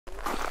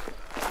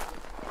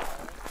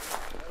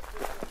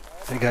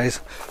Hey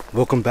guys,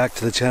 welcome back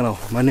to the channel.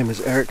 My name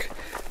is Eric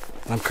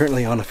and I'm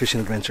currently on a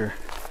fishing adventure.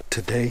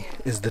 Today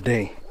is the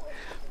day.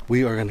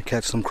 We are going to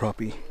catch some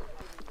crappie.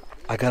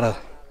 I got a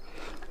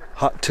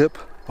hot tip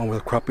on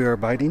where crappie are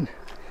biting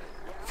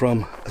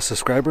from a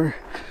subscriber.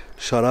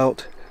 Shout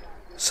out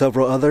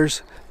several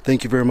others.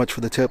 Thank you very much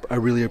for the tip. I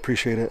really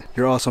appreciate it.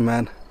 You're awesome,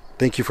 man.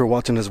 Thank you for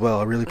watching as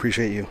well. I really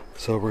appreciate you.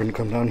 So we're going to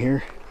come down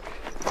here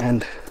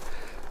and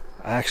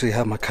I actually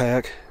have my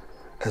kayak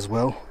as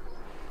well.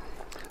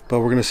 But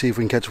we're gonna see if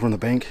we can catch it from the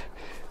bank,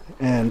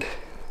 and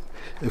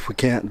if we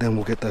can't, then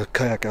we'll get the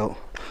kayak out.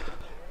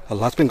 A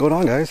lot's been going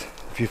on, guys.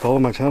 If you follow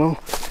my channel,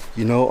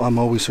 you know I'm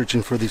always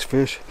searching for these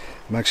fish.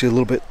 I'm actually a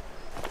little bit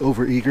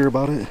over eager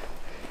about it,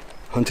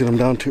 hunting them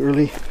down too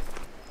early.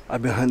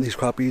 I've been hunting these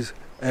crappies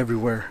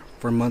everywhere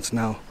for months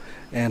now,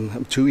 and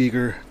I'm too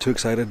eager, too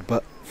excited,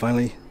 but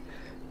finally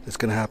it's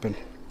gonna happen.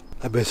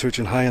 I've been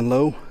searching high and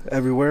low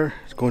everywhere,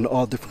 going to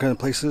all different kind of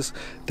places,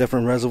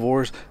 different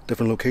reservoirs,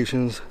 different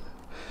locations,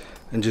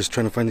 and just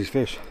trying to find these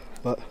fish.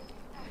 But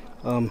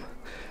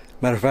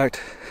matter of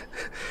fact,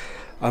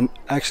 I'm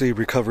actually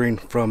recovering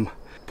from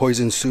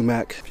poison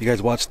sumac. If you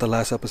guys watched the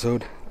last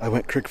episode, I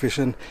went creek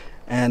fishing,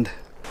 and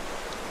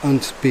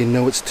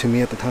unbeknownst to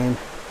me at the time,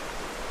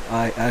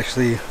 I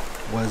actually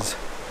was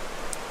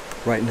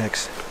right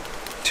next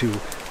to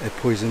a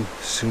poison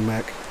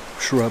sumac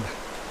shrub.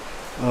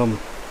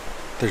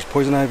 There's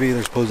poison ivy,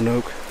 there's poison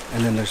oak,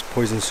 and then there's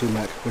poison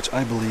sumac, which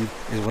I believe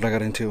is what I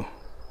got into.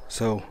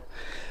 So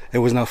it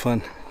was not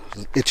fun. It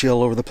was itchy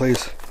all over the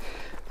place.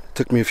 It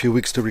took me a few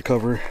weeks to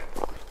recover.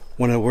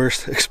 One of the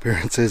worst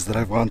experiences that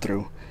I've gone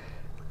through.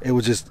 It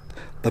was just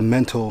the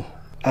mental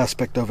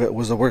aspect of it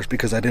was the worst,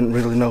 because I didn't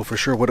really know for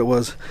sure what it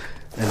was,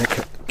 and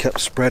it kept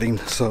spreading.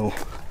 So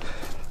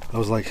I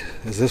was like,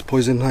 is this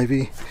poison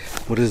ivy?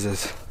 What is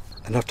this?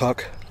 Enough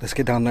talk. Let's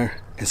get down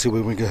there and see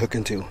what we can hook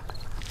into.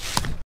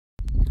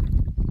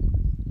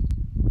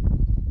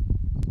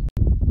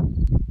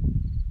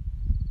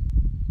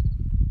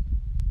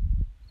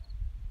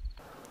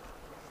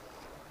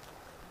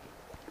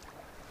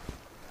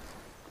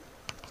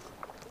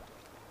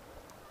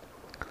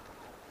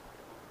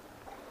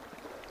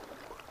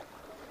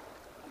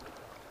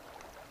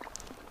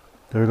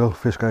 There we go,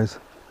 fish, guys.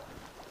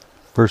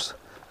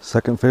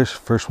 Second fish,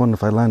 first one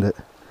if I land it.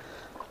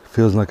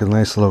 Feels like a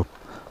nice little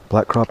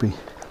black crappie.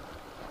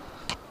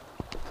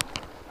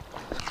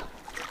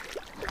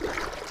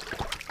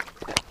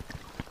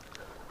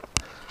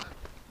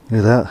 Look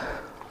at that.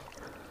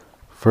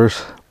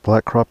 First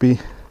black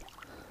crappie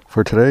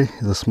for today.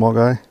 He's a small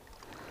guy.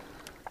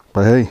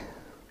 But hey,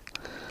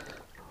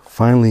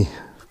 finally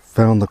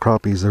found the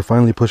crappies. They're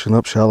finally pushing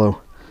up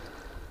shallow.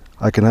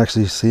 I can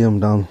actually see them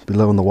down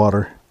below in the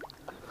water.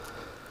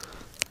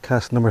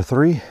 Cast number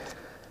 3. See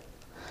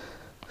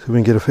if we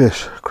can get a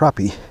fish.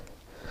 Crappie.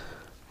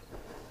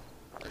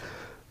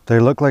 They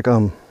look like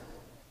sorry,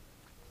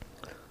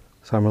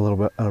 I'm a little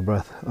bit out of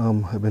breath.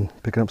 I've been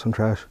picking up some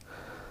trash.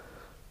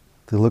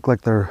 They look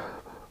like they're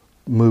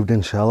moved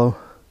in shallow.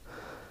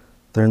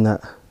 They're in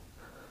that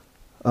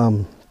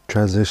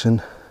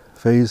transition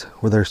phase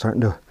where they're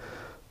starting to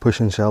push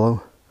in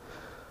shallow.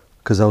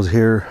 Because I was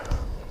here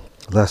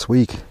last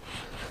week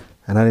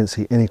and I didn't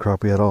see any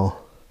crappie at all.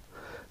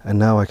 And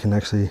now I can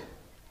actually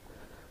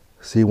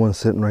see one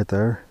sitting right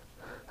there.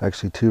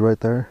 Actually 2 right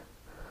there.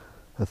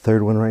 A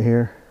 3rd one right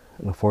here.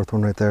 And a 4th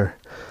one right there.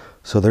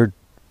 So they're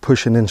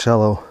pushing in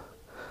shallow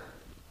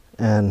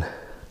and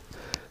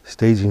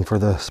staging for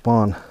the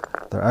spawn.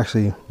 They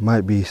actually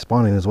might be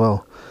spawning as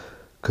well,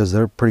 because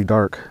they're pretty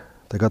dark.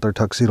 They got their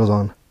tuxedos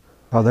on.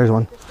 Oh, there's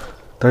one.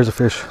 There's a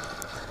fish.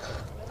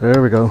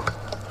 There we go.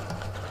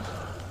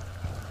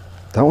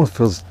 That one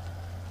feels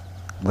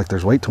like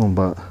there's weight to him,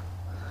 but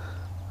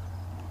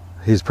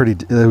he's pretty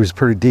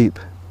deep.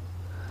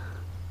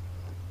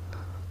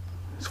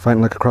 He's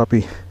fighting like a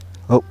crappie.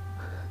 Oh,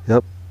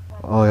 yep.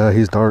 Oh yeah,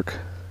 he's dark.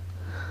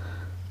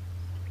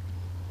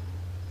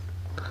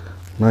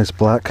 Nice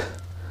black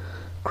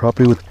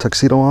crappie with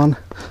tuxedo on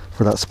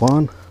for that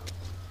spawn.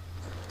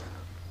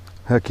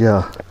 Heck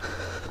yeah.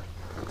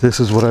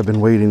 This is what I've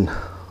been waiting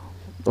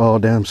all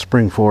damn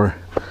spring for.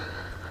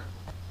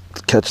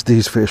 To catch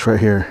these fish right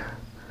here.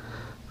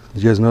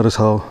 You guys notice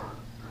how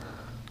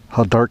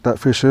dark that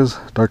fish is?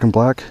 Dark and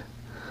black?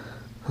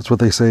 That's what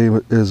they say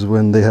is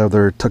when they have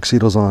their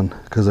tuxedos on,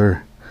 because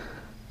they're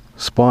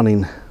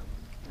spawning,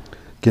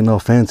 getting all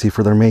fancy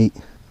for their mate.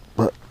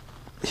 But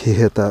he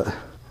hit that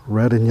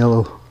red and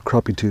yellow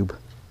crappie tube.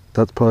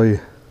 That's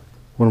probably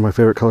one of my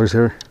favorite colors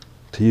here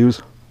to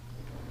use,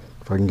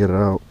 if I can get it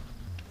out.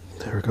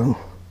 There we go.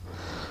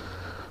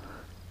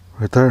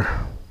 Right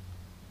there.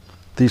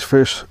 These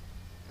fish,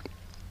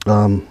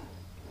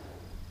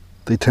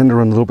 they tend to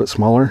run a little bit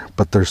smaller,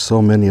 but there's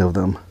so many of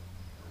them.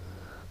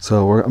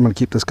 So I'm going to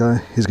keep this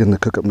guy. He's going to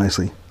cook up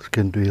nicely. There's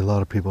going to be a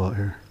lot of people out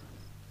here.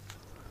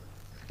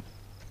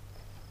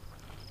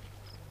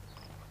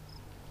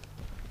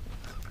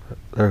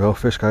 There we go,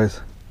 fish, guys.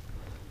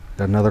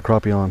 Got another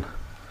crappie on.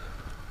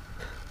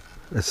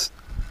 It's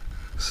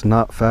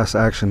not fast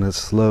action, it's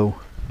slow,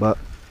 but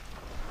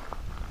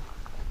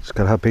Just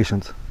gotta have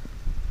patience.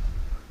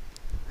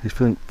 He's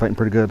fighting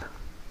pretty good.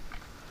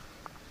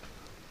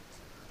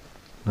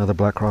 Another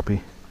black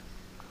crappie.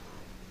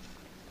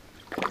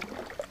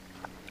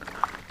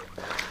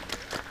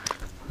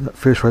 That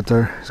fish right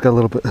there, it's got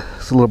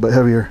it's a little bit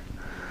heavier,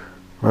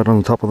 right on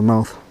the top of the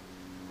mouth.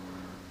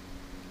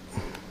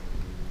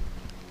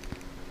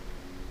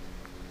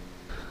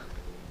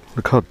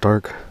 Look how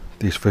dark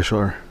these fish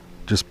are,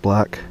 just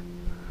black.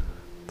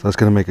 So that's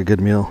gonna make a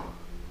good meal.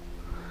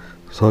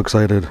 So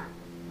excited.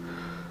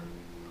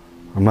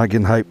 I'm not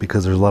getting hyped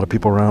because there's a lot of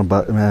people around,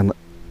 but man,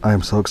 I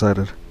am so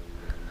excited.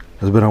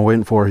 It's been I'm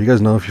waiting for. You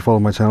guys know if you follow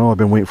my channel, I've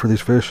been waiting for these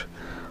fish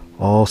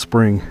all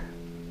spring.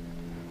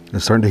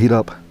 It's starting to heat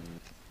up.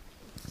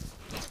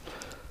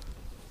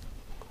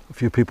 A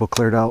few people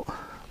cleared out.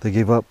 They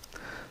gave up.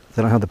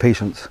 They don't have the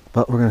patience,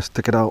 but we're gonna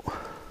stick it out.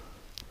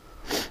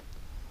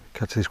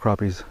 Catch these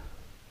crappies.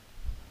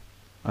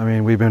 I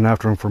mean, we've been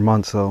after them for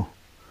months, so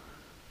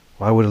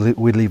why would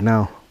we leave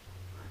now?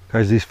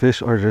 Guys, these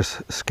fish are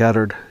just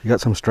scattered. You got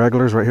some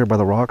stragglers right here by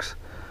the rocks,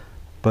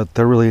 but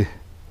they're really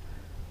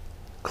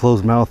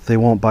closed mouth. They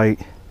won't bite.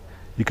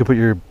 You could put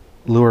your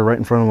lure right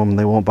in front of them and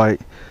they won't bite.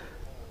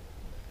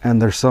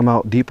 And there's some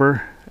out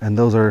deeper, and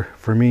those are,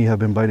 for me, have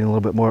been biting a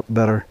little bit more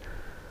better.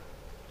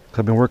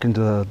 I've been working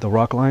to the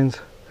rock lines,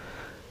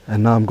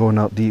 and now I'm going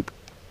out deep.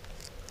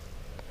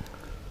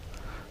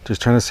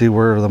 Just trying to see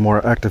where the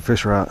more active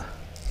fish are at.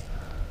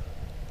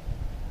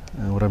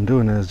 And what I'm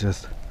doing is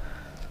just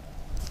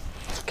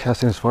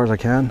casting as far as I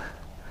can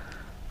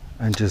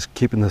and just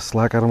keeping the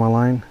slack out of my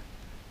line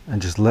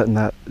and just letting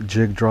that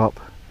jig drop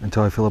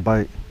until I feel a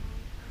bite.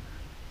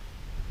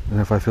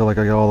 And if I feel like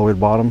I get all the way to the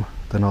bottom,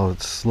 then I'll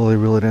slowly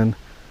reel it in,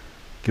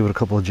 give it a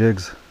couple of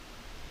jigs.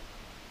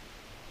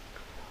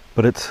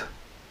 But it's,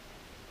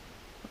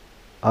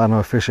 I don't know,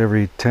 a fish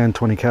every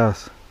 10-20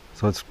 casts,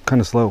 so it's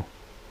kind of slow.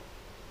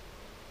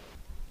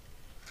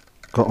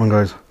 Got one,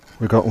 guys.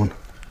 We got one.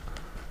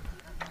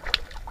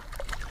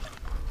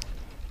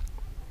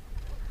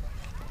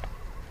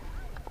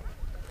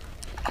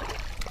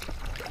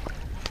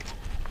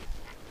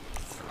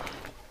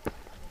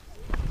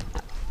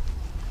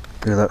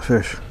 Look at that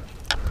fish.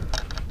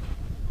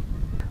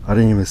 I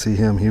didn't even see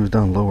him. He was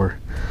down lower.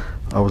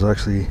 I was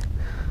actually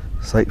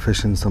sight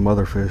fishing some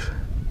other fish,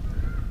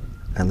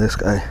 and this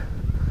guy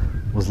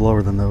was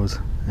lower than those,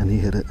 and he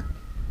hit it.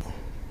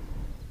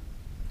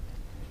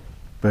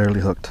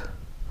 Barely hooked.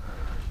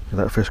 Look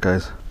at that fish,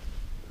 guys.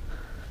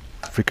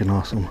 Freaking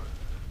awesome.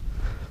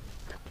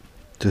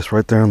 Just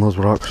right there on those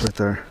rocks right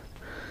there.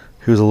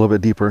 He was a little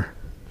bit deeper.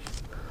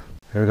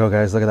 Here we go,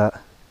 guys. Look at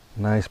that.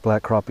 Nice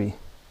black crappie.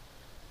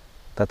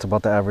 That's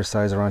about the average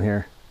size around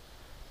here.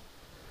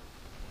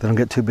 They don't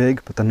get too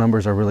big, but the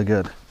numbers are really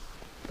good.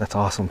 That's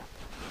awesome.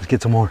 Let's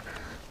get some more.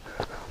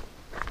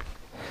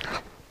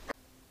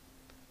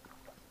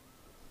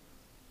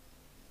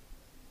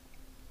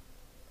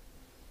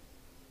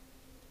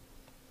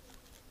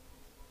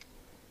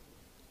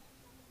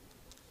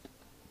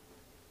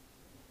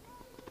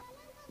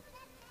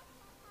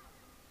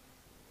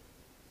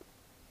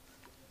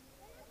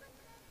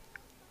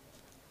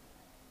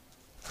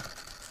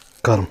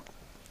 Got him.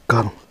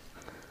 Got him.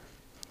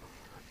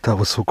 That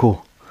was so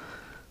cool.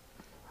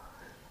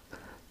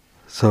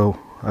 So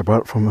I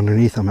brought it from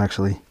underneath him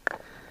actually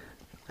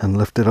and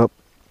lifted up,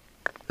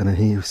 and then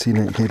he seen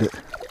it and hit it.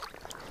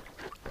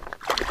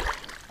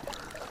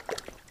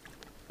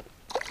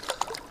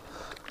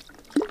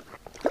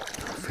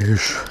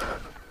 Fish.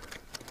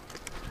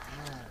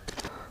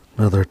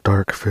 Another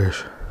dark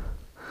fish.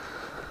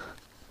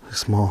 He's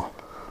small.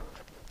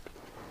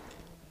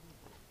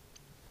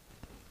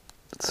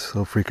 It's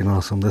so freaking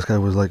awesome. This guy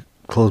was like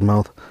closed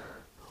mouth.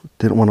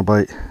 Didn't want to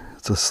bite.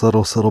 It's a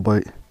subtle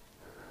bite.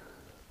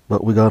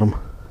 But we got him.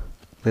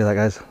 Look at that,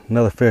 guys.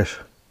 Another fish.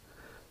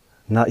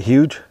 Not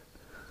huge,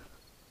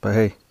 but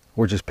hey,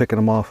 we're just picking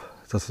them off.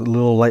 It's just a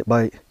little light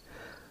bite.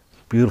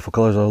 Beautiful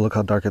colors though. Look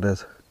how dark it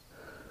is.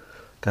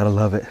 Gotta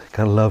love it.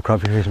 Gotta love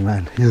crappie fishing,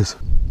 man. Yes.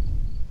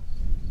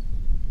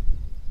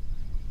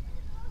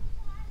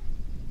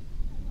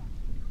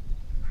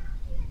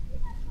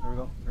 There we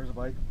go. There's a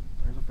bite.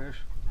 There's a fish.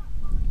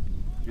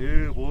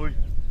 Yeah, boy.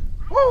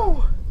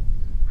 Woo!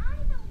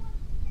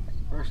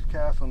 First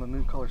cast on the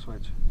new color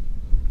switch.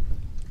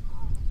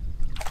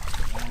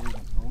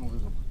 Don't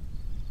lose them.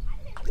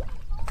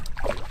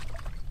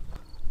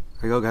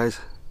 There you go, guys.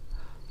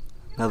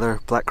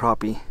 Another black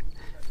crappie.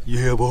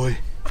 Yeah, boy.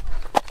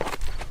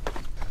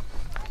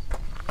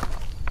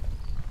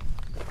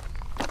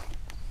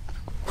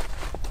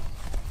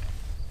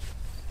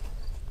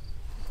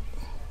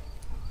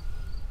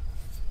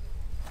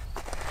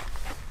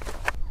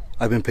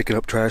 I've been picking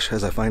up trash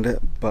as I find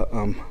it, but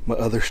my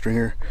other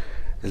stringer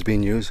is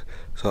being used,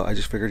 so I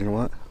just figured, you know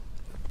what,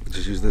 I'll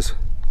just use this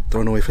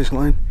thrown away fishing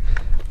line,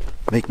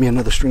 make me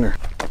another stringer.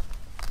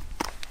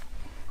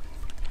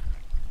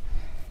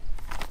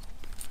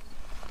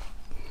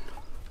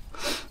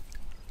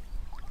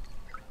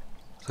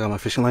 So I got my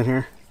fishing line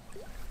here,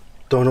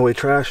 throwing away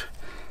trash.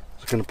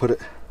 Just gonna put it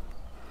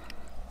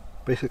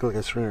basically like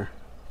a stringer.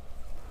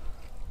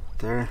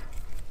 there,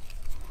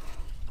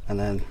 and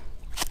then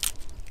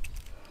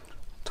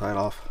tie it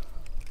off.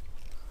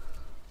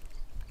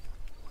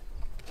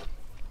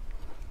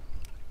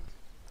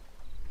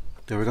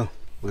 There we go.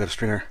 We got a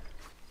stringer.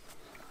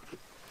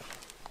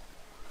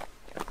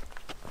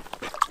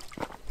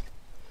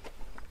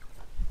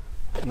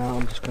 Now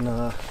I'm just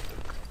gonna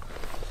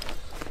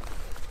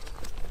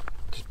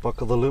just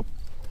buckle the loop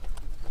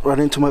right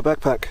into my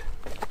backpack.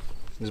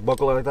 Just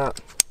buckle it like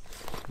that.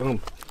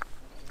 Boom.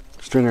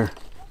 Stringer.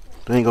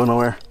 They ain't going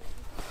nowhere.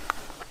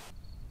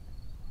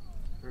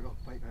 There we go.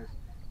 Bite, guys.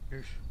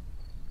 Here's.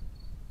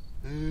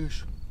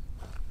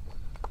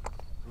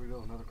 There we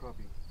go. Another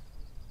crappie.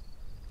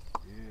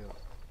 Yeah.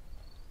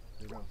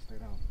 Stay down. Stay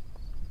down.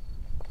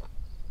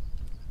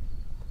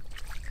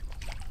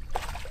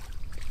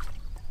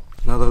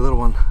 Another little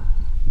one.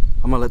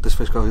 I'm gonna let this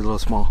fish go. He's a little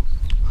small.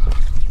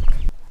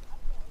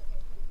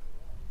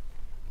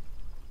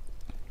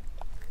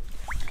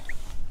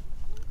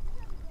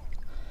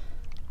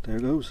 There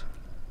it goes.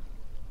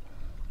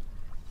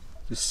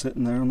 Just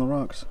sitting there on the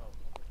rocks.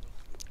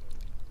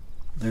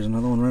 There's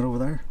another one right over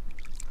there.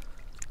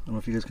 I don't know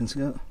if you guys can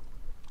see it,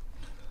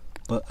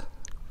 but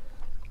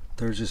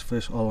there's just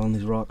fish all on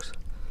these rocks.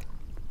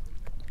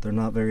 They're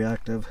not very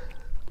active.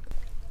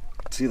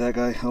 See that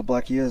guy, how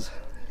black he is?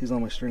 He's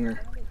on my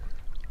stringer.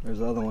 There's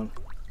the other one.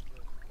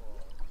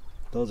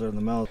 Those are in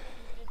the mouth.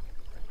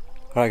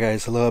 Alright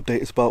guys, a little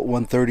update. It's about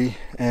 1:30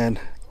 and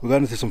we got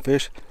into some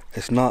fish.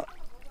 It's not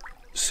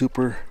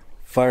super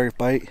fire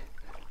bite,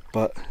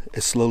 but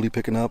it's slowly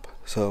picking up.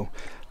 So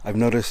I've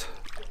noticed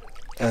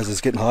as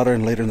it's getting hotter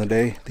and later in the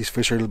day, these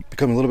fish are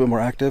becoming a little bit more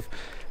active,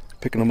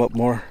 picking them up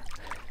more.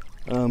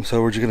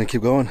 So we're just gonna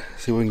keep going,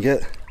 see what we can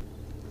get.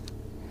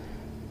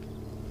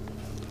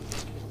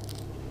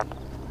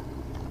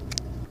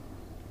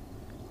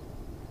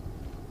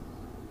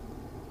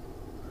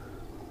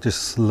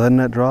 Just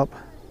letting it drop,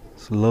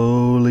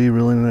 slowly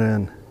reeling it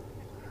in.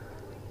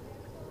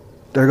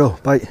 There you go,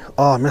 bite.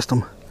 Oh, I missed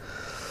him.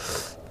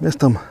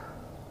 Missed him.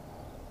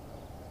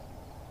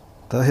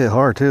 That hit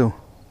hard too.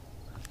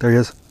 There he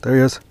is, there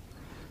he is,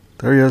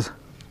 there he is.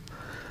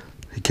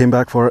 He came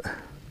back for it.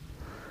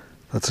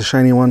 That's a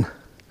shiny one.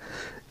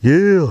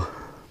 Yeah,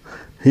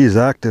 he's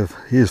active,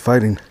 he is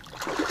fighting.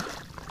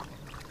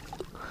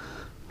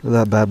 Look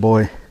at that bad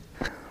boy.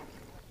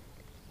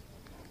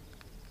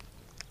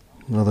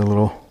 Another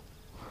little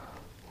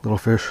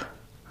fish,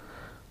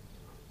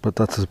 but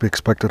that's to be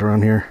expected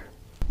around here.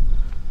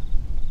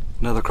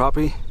 Another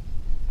crappie.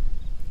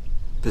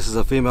 This is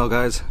a female,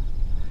 guys.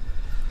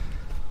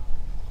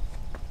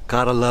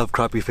 Gotta love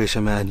crappie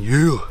fishing, man.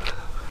 You.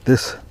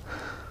 This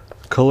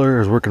color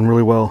is working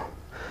really well.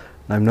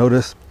 I've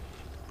noticed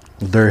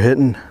they're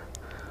hitting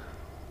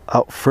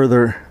out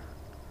further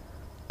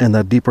in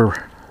that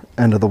deeper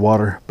end of the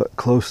water, but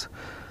close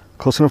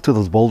enough to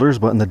those boulders,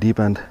 but in the deep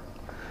end,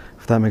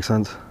 if that makes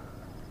sense.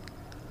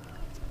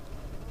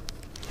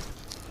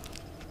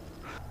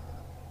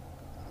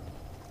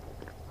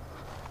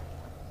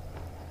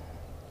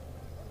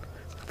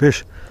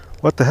 Fish,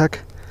 what the heck?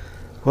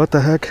 What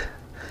the heck?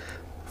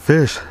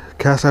 Fish,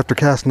 cast after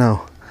cast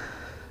now.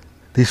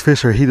 These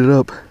fish are heated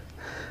up.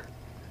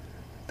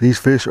 These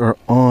fish are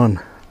on.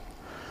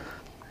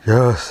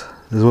 Yes,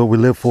 this is what we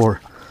live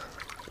for.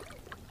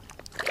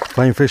 If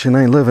I ain't fishing,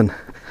 I ain't living.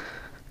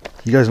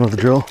 You guys know the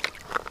drill.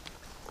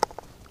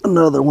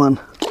 Another one.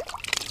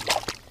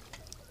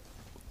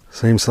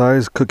 Same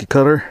size, cookie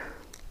cutter.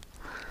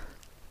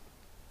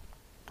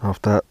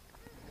 Off that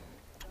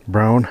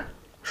brown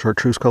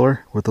chartreuse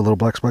color with the little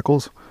black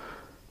speckles.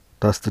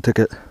 That's the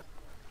ticket.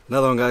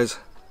 Another one, guys.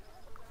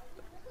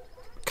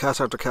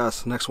 Cast after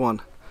cast. Next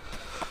one.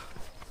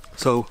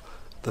 So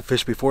the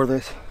fish before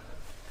this,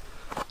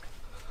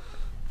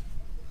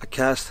 I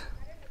cast,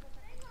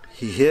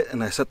 he hit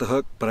and I set the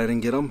hook, but I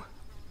didn't get him.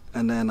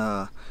 And then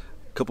a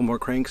couple more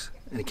cranks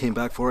and he came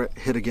back for it,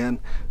 hit again.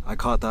 I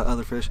caught that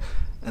other fish,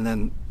 and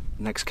then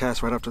next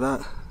cast right after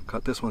that,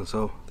 caught this one.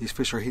 So these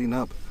fish are heating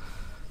up.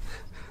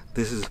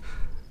 This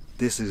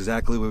is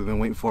exactly what we've been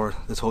waiting for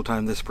this whole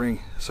time this spring,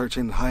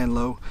 searching high and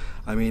low.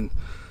 I mean,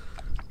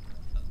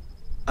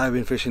 I've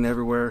been fishing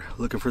everywhere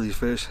looking for these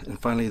fish, and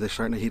finally they're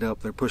starting to heat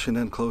up. They're pushing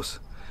in close,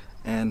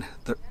 and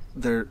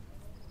they're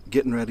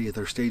getting ready.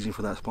 They're staging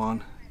for that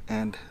spawn,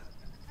 and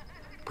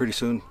pretty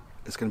soon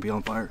it's going to be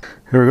on fire.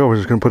 Here we go. We're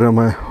just going to put it on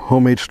my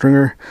homemade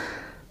stringer,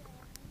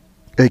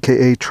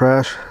 aka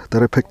trash,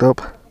 that I picked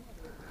up.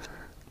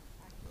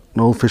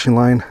 An old fishing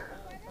line.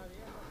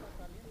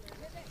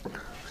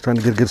 Just trying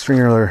to get a good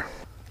stringer there.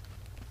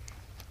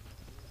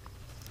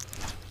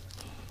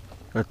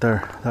 Right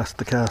there, that's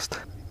the cast.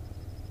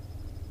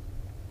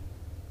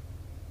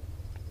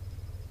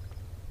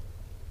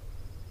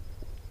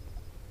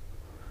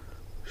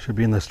 Should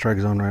be in the strike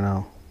zone right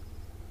now.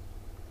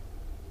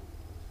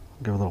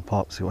 Give it a little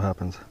pop, see what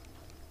happens.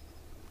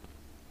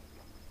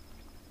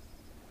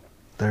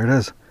 There it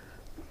is.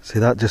 See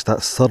that? Just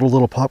that subtle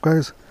little pop,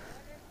 guys,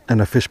 and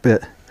a fish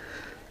bit.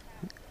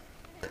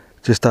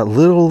 Just that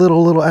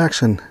little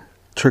action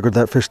triggered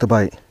that fish to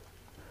bite.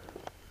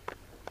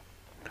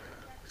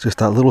 Just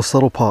that little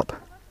subtle pop.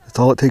 That's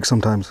all it takes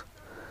sometimes.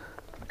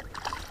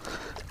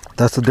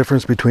 That's the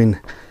difference between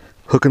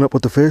hooking up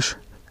with the fish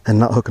and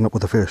not hooking up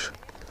with the fish.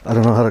 I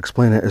don't know how to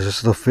explain it. It's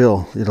just the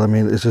feel. You know what I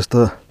mean? It's just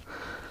a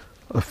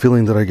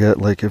feeling that I get.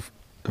 Like if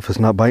it's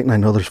not biting, I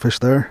know there's fish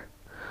there.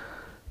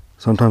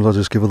 Sometimes I'll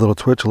just give a little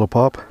twitch, a little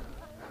pop,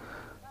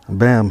 and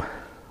bam,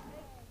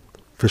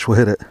 fish will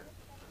hit it.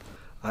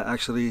 I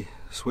actually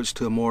switched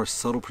to a more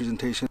subtle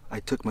presentation.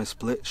 I took my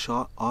split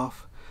shot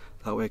off.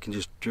 That way I can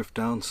just drift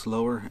down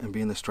slower and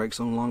be in the strike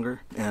zone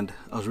longer. And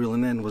I was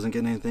reeling in, wasn't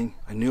getting anything.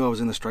 I knew I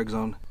was in the strike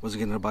zone, wasn't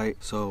getting a bite.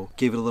 So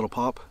gave it a little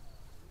pop,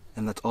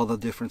 and that's all the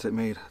difference it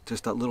made.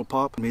 Just that little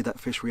pop made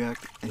that fish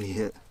react, and he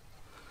hit.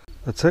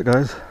 That's it,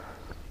 guys.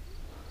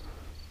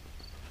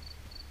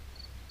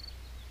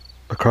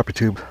 A crappie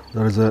tube,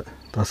 that is it.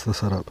 That's the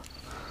setup.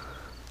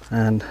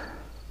 And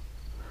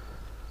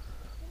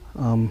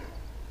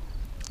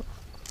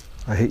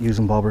I hate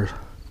using bobbers.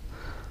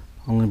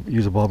 Only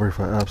use a bobber if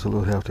I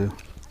absolutely have to.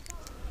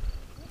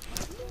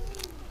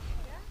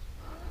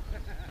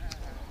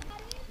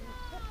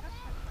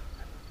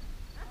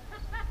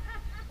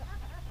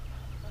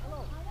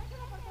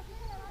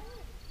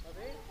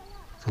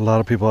 There's a lot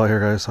of people out here,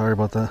 guys. Sorry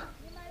about that.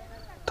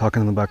 Talking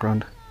in the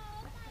background.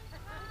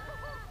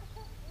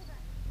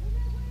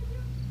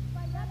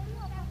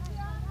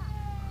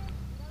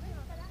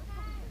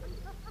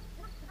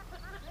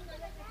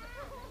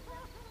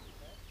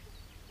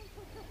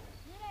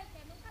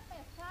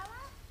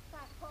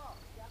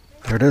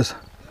 There it is.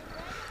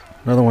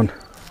 Another one.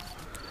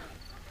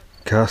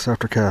 Cast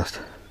after cast.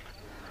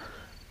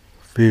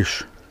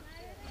 Fish.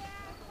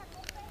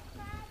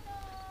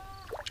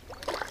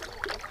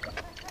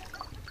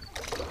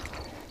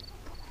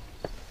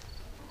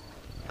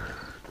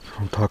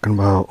 I'm talking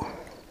about.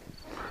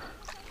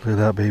 Look at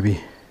that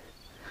baby.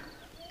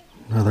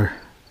 Another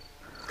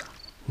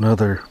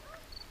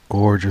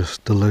gorgeous,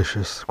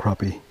 delicious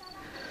crappie.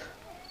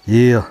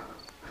 Yeah.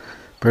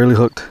 Barely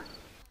hooked.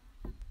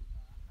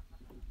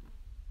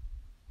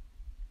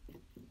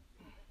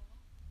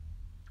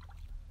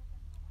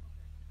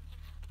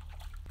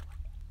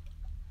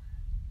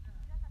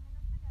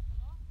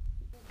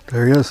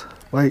 There he is.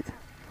 Wait.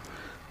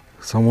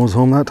 Someone was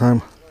home that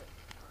time.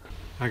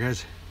 Alright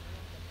guys,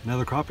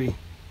 another crappie.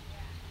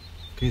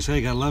 Can you say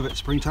you gotta love it?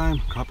 Springtime,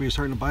 crappie is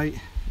starting to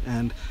bite,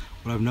 and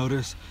what I've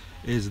noticed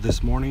is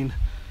this morning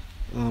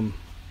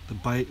the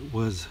bite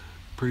was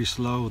pretty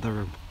slow. They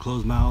were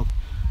closed mouth.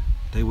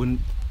 They wouldn't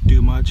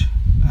do much.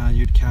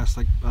 You'd cast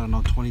like, I don't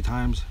know, 20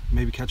 times,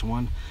 maybe catch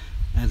one.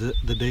 As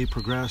the day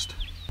progressed,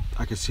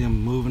 I could see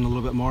them moving a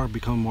little bit more,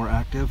 becoming more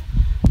active,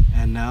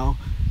 and now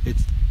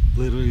it's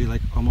literally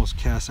like almost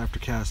cast after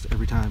cast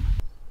every time.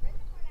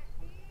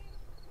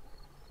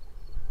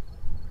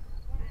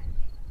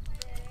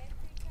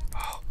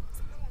 Oh.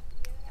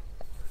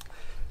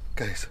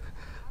 Guys,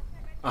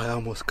 I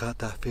almost got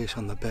that fish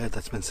on the bed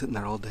that's been sitting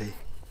there all day.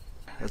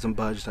 Hasn't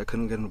budged. I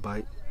couldn't get him to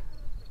bite.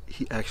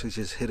 He actually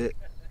just hit it,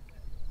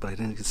 but I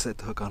didn't get set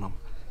the hook on him.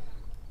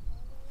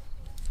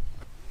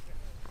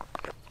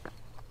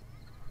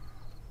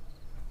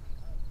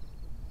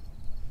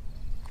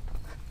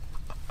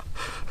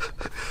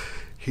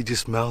 He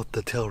just mouthed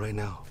the tail right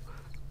now.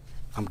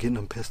 I'm getting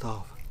him pissed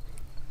off.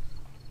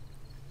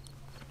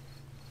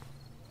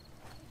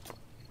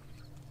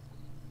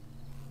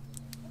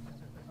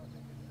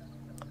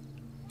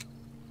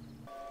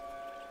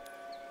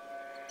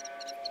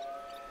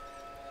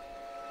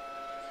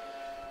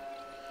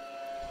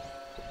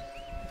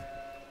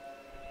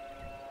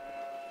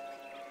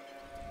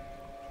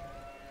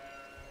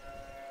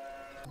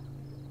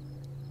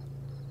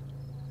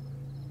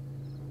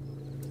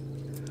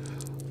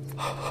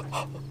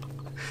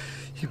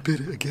 He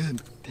bit it again.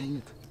 Dang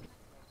it.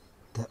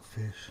 That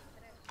fish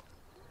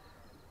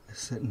is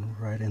sitting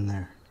right in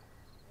there.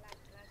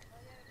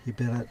 He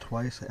bit it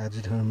twice. I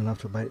agitated him enough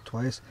to bite it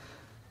twice.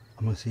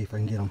 I'm going to see if I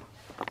can get him.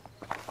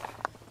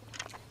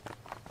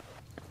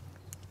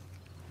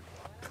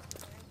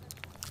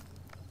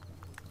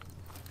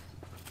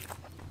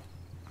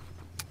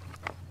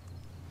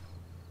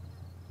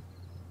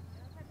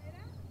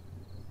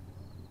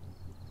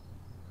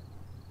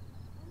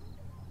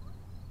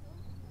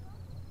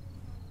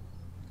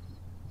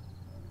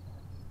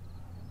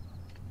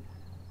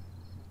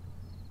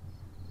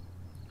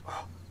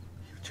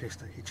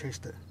 He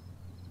chased it.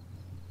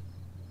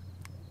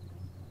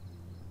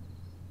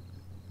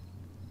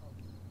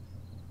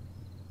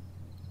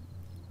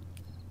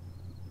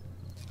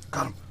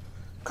 Got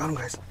him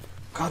guys,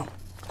 got him.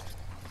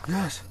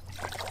 Yes,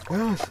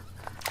 yes.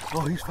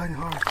 Oh, he's fighting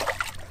hard.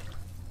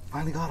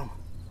 Finally got him.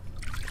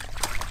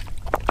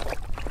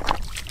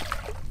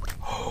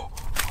 Oh,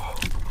 oh.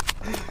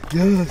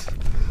 Yes,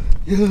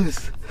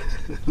 yes.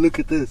 Look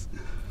at this.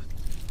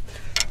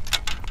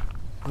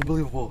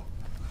 Unbelievable.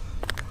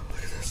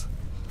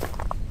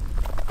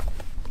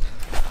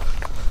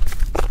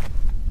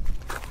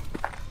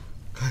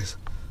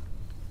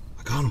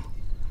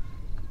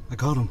 I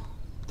got him.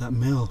 That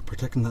male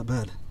protecting that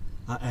bed.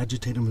 I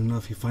agitated him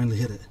enough, he finally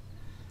hit it.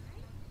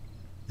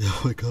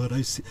 Oh my god,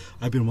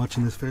 I've been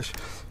watching this fish.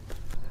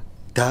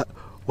 That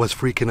was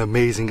freaking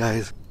amazing,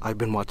 guys. I've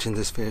been watching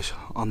this fish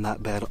on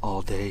that bed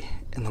all day.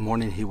 In the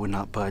morning he would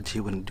not budge, he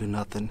wouldn't do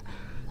nothing.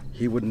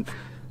 He wouldn't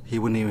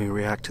even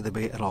react to the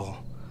bait at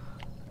all.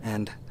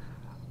 And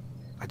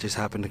I just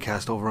happened to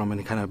cast over him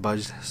and he kind of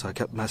budged, so I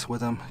kept messing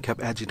with him,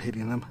 kept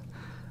agitating him.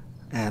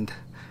 And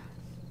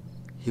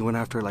he went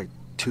after like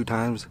 2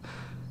 times,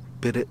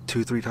 bit it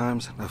 2-3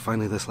 times, and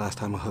finally this last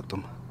time I hooked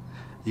him.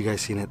 You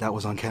guys seen it, that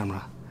was on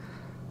camera.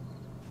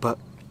 But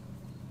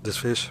this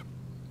fish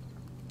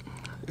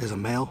is a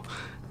male,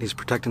 and he's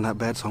protecting that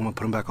bed, so I'm gonna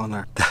put him back on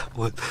there. That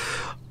was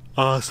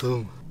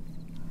awesome.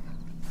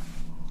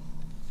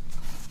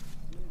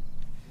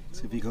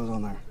 See if he goes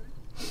on there.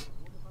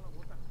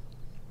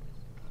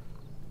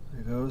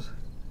 There he goes,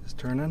 he's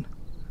turning.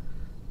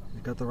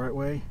 He got the right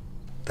way.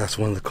 That's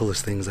one of the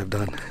coolest things I've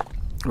done.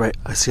 Right,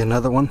 I see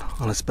another one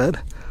on its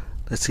bed.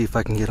 Let's see if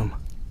I can get him.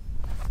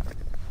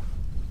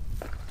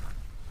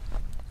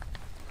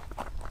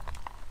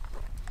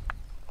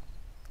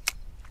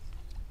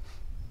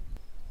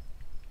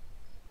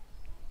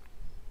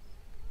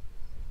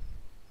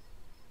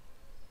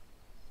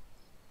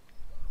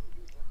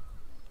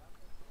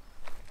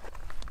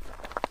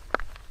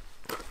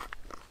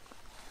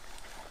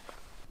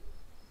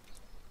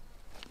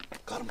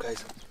 Got him,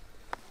 guys.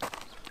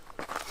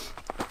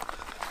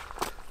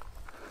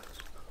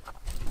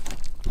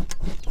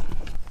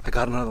 I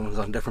got another one. He's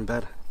on a different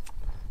bed,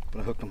 but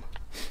I hooked him.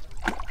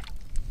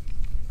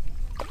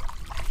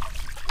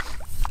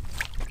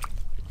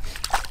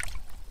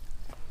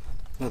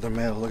 Another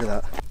male. Look at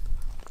that.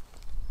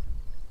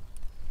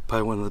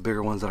 Probably one of the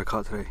bigger ones that I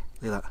caught today.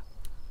 Look at that.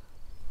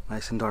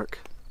 Nice and dark.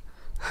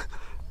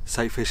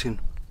 Sight fishing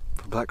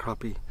for black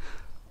crappie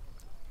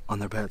on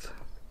their beds.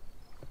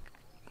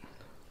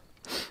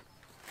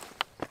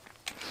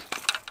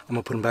 I'm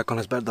gonna put him back on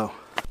his bed though.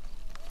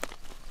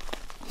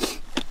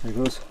 There he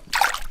goes.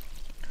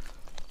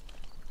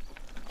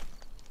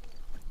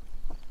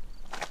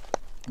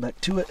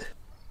 Back to it.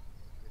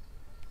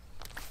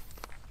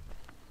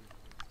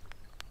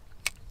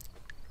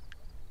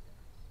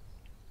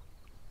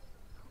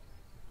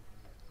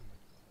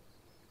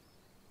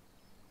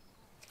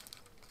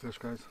 Fish,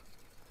 guys.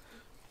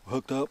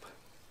 Hooked up.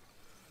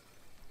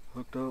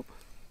 Hooked up.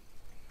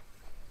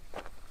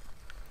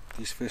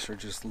 These fish are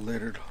just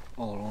littered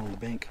all along the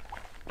bank.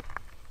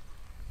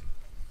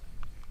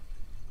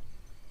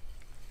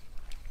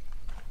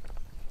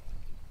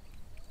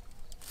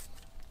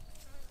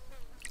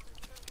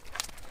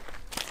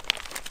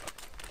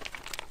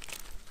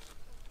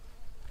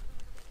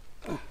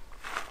 Look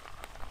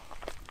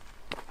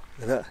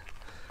at that.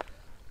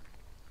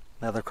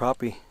 Another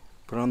crappie.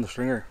 Put it on the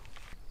stringer.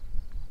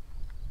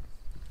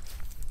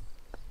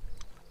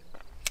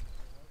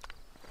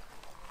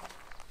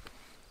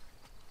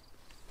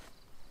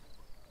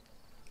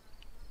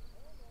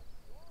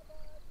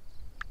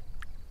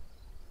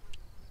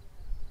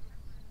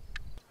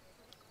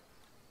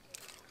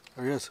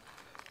 There he is.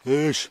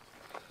 Fish.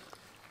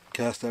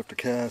 Cast after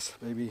cast,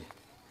 baby.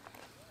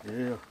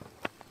 Yeah.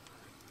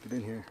 Get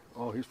in here.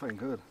 Oh, he's fighting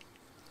good.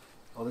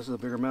 Oh, this is a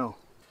bigger male.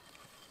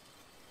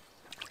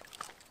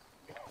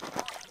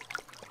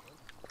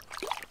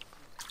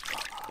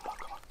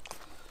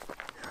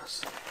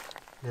 Yes.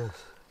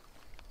 Yes.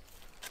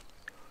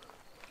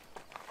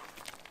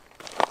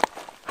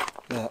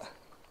 Yeah.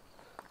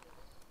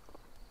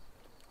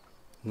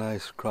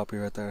 Nice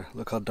crappie right there.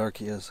 Look how dark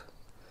he is.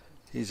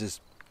 He's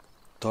just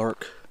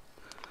dark.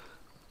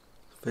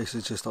 Face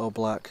is just all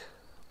black.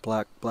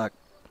 Black, black.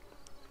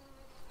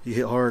 He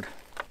hit hard.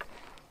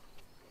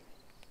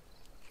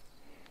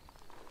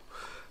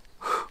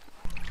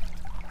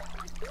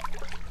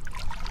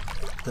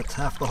 That's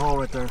half the haul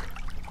right there.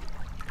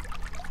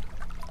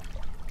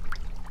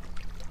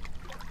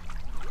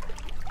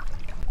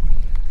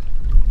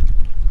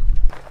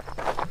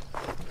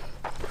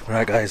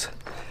 Alright guys,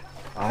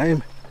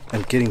 I'm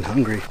getting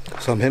hungry,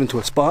 so I'm heading to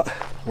a spot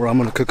where I'm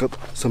gonna cook up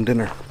some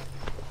dinner.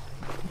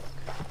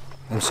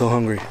 I'm so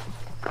hungry.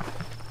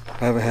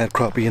 I haven't had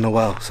crappie in a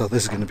while, so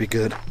this is gonna be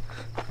good.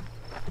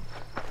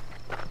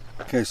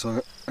 Okay,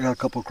 so I got a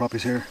couple of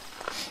crappies here.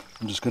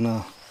 I'm just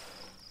gonna,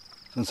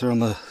 since they're on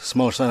the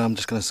smaller side, I'm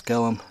just gonna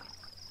scale them,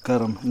 cut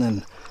them, and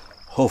then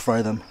whole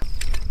fry them.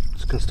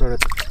 Just gonna start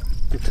at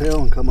the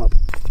tail and come up.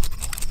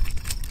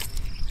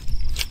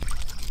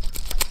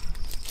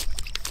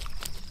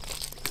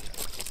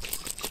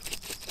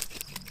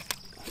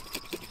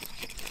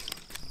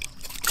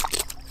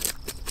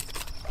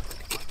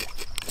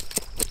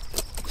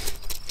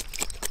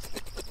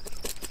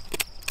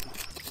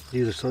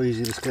 These are so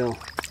easy to scale.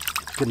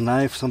 Get a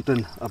knife,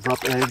 something,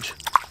 abrupt edge,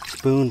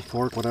 spoon,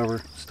 fork,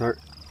 whatever. Start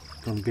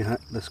from behind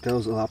the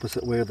scales, the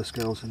opposite way of the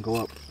scales, and go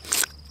up.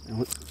 And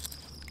make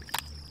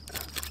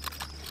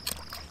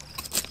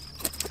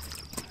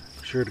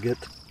sure to get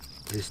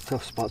these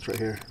tough spots right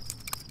here.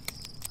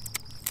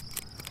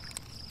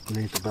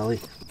 Underneath the belly,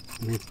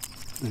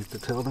 underneath the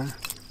tail there.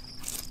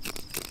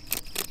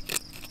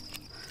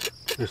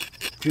 There's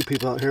a few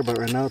people out here, but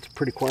right now it's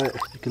pretty quiet.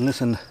 You can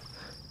listen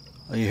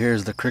All you hear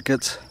is the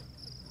crickets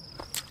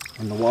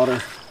and the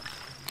water.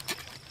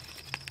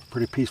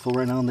 Pretty peaceful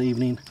right now in the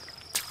evening.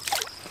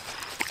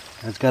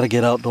 I just gotta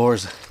get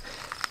outdoors,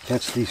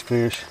 catch these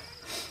fish,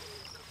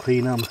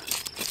 clean them,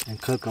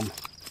 and cook them.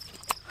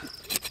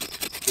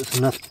 There's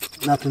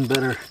nothing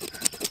better,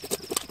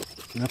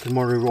 nothing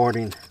more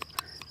rewarding.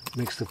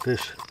 Makes the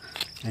fish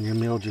and your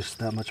meal just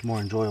that much more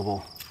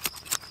enjoyable.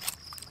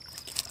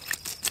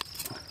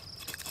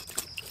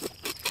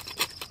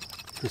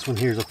 This one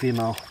here is a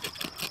female.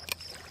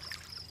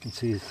 You can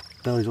see his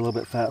belly's a little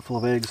bit fat, full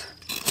of eggs.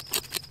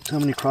 So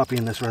many crappie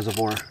in this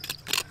reservoir.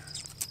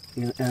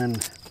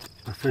 And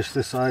a fish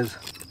this size,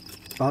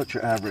 about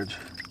your average.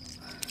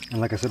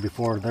 And like I said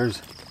before,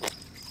 there's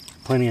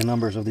plenty of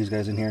numbers of these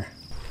guys in here.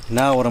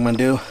 Now what I'm gonna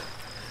do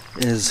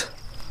is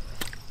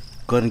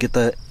go ahead and get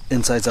the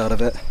insides out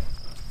of it.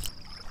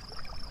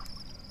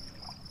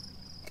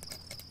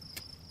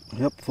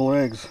 Yep, full of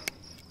eggs.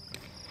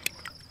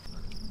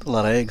 A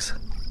lot of eggs.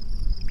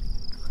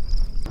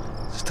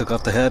 Just took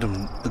off the head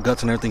and the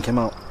guts and everything came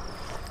out.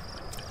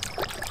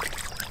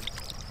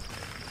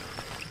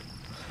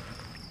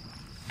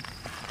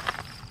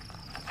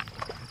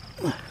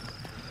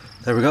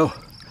 There we go.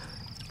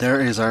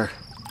 There is our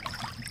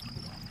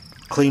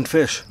clean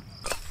fish.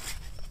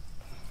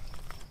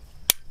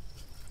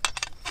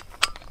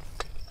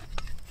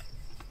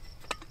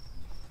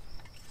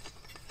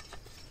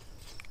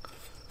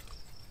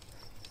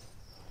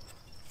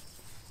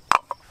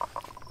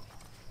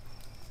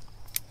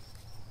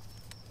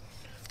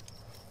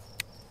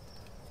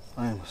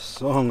 I am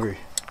so hungry.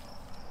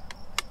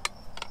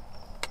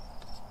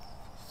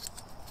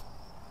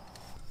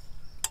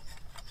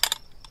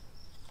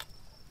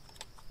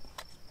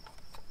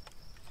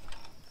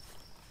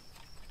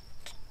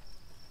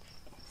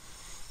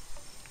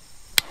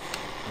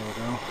 There we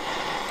go.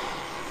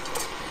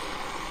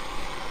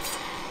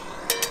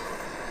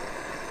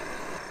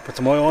 Put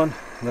some oil on,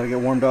 let it get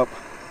warmed up.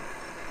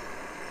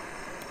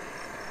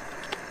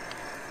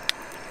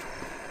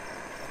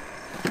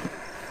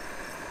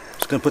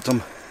 Just gonna put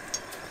some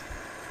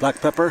black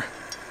pepper.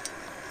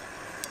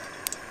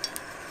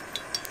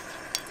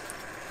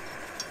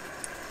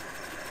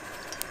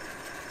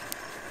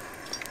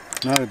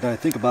 Now that I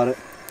think about it,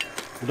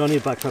 I don't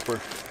need black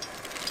pepper,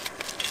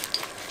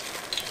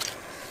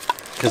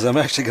 because I'm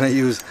actually going to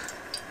use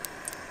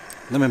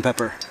lemon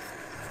pepper.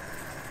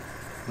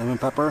 Lemon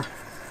pepper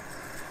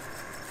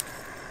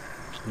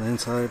on the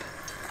inside.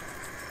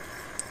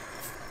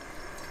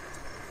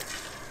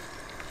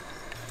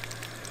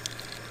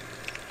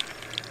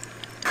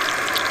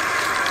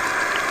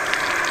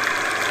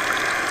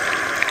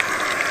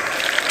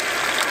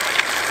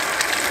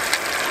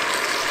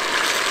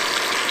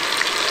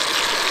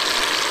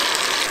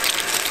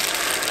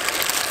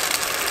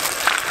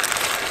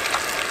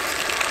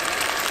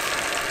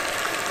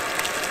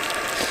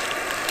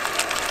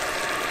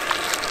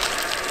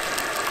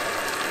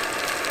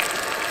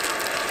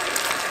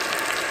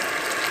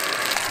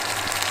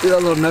 See that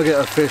little nugget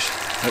of fish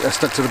that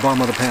stuck to the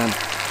bottom of the pan.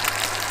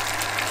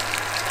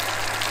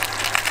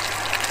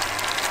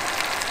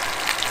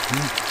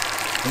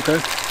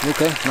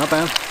 Okay, not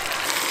bad.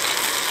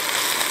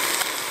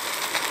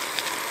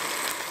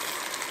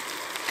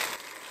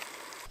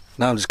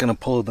 Now I'm just gonna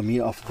pull the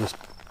meat off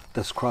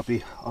this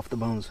crappie off the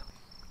bones.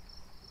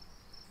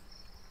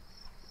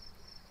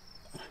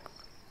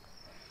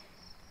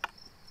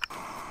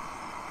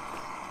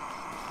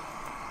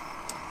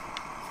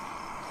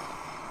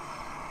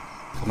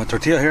 Got my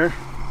tortilla here,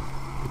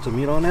 put some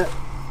meat on it,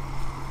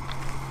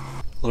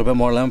 a little bit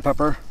more lemon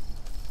pepper,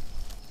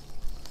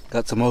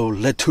 got some old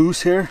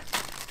lettuce here,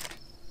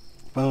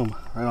 boom,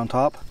 right on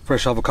top,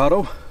 fresh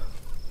avocado.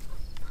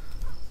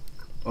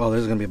 Oh,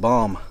 this is gonna be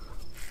bomb.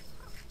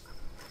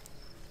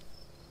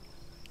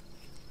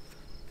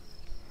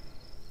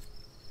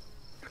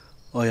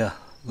 Oh yeah,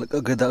 look how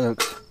good that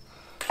looks,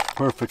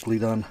 perfectly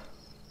done.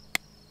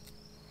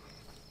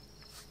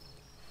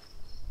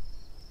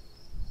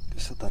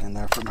 Set that in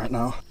there for right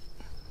now.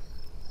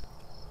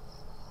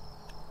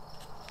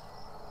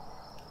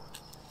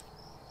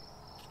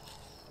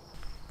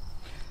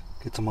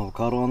 Get some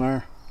avocado on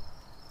there.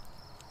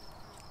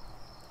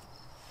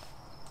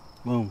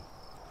 Boom.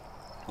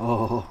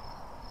 Oh,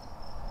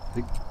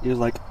 he was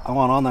like, I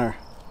want on there.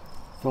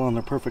 Fell on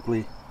there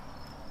perfectly.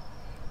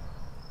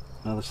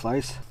 Another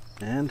slice,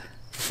 and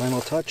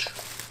final touch,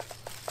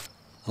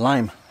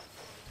 lime.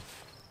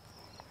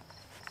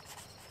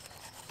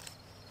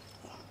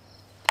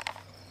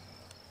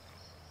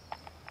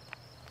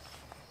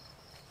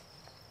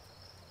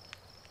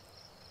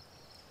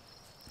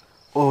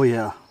 Oh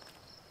yeah.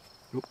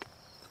 Oop.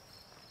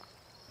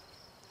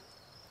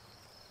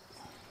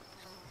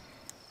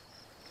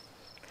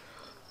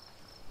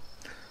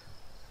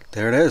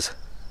 There it is.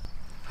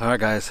 Alright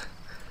guys,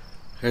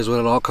 here's what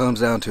it all comes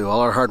down to, all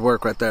our hard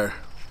work right there.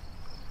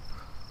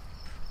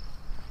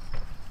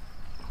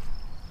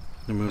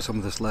 Remove some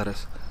of this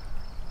lettuce.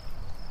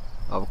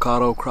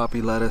 Avocado,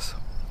 crappie lettuce,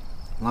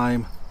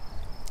 lime,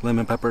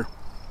 lemon pepper.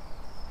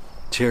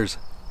 Cheers.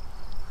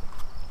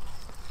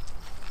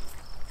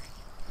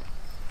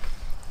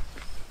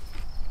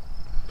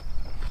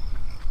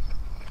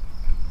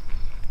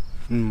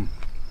 A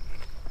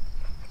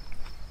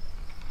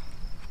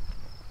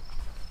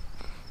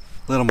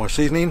little more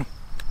seasoning.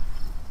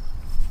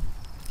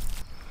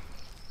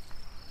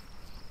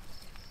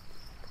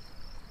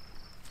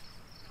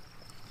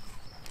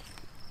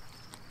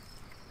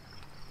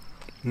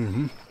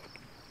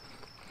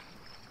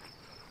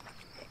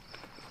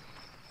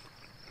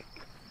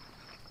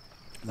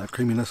 That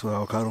creaminess of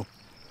avocado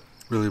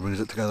really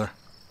brings it together.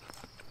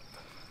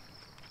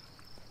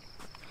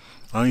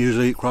 I don't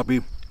usually eat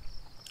crappie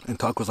in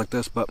tacos like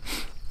this, but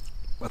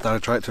I thought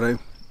I'd try it today.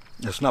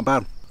 It's not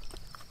bad.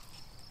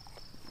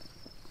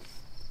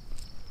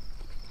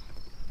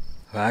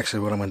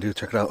 Actually, what I'm gonna do,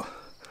 check it out.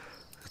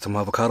 It's some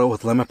avocado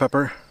with lemon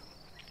pepper.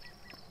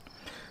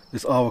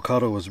 This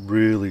avocado was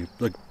really,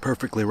 like,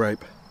 perfectly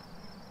ripe.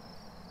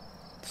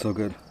 So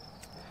good.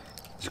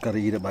 Just gotta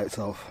eat it by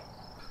itself.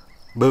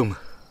 Boom.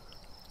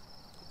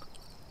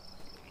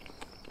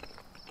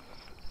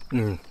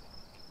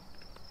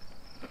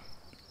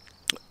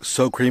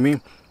 So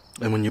creamy,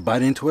 and when you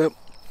bite into it,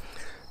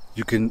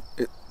 you can,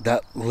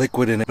 that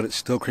liquid in it, but it's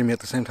still creamy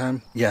at the same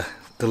time. Yeah,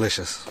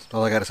 delicious. That's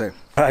all I gotta say.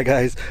 Alright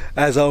guys,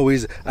 as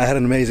always, I had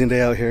an amazing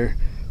day out here.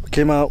 We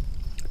came out,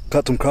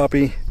 caught some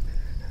crappie.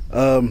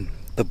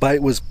 The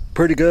bite was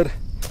pretty good.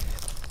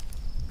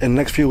 In the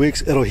next few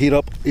weeks, it'll heat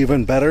up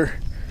even better,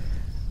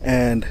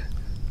 and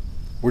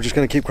we're just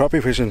gonna keep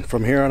crappie fishing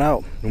from here on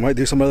out. We might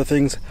do some other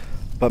things,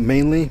 but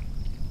mainly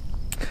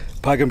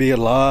probably gonna be a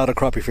lot of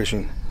crappie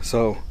fishing.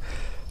 So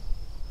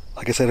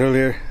like I said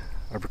earlier,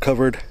 I've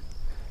recovered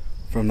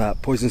from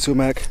that poison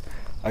sumac.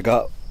 I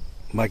got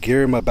my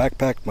gear, my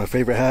backpack, my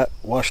favorite hat,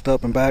 washed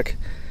up and back.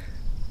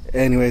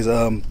 Anyways,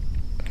 got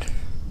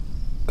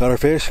our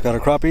fish, got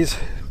our crappies,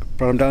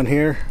 brought them down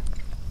here,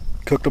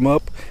 cooked them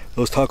up.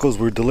 Those tacos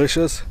were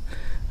delicious,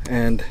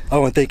 and I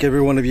want to thank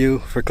every one of you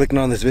for clicking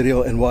on this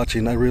video and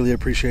watching. I really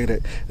appreciate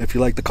it. If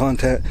you like the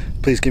content,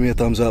 please give me a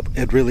thumbs up.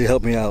 It really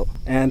helped me out.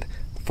 And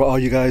for all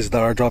you guys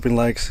that are dropping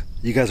likes,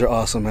 you guys are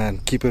awesome, man.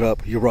 Keep it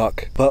up. You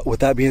rock. But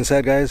with that being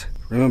said, guys,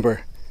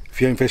 remember,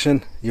 if you ain't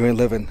fishing, you ain't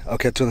living. I'll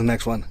catch you in the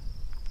next one.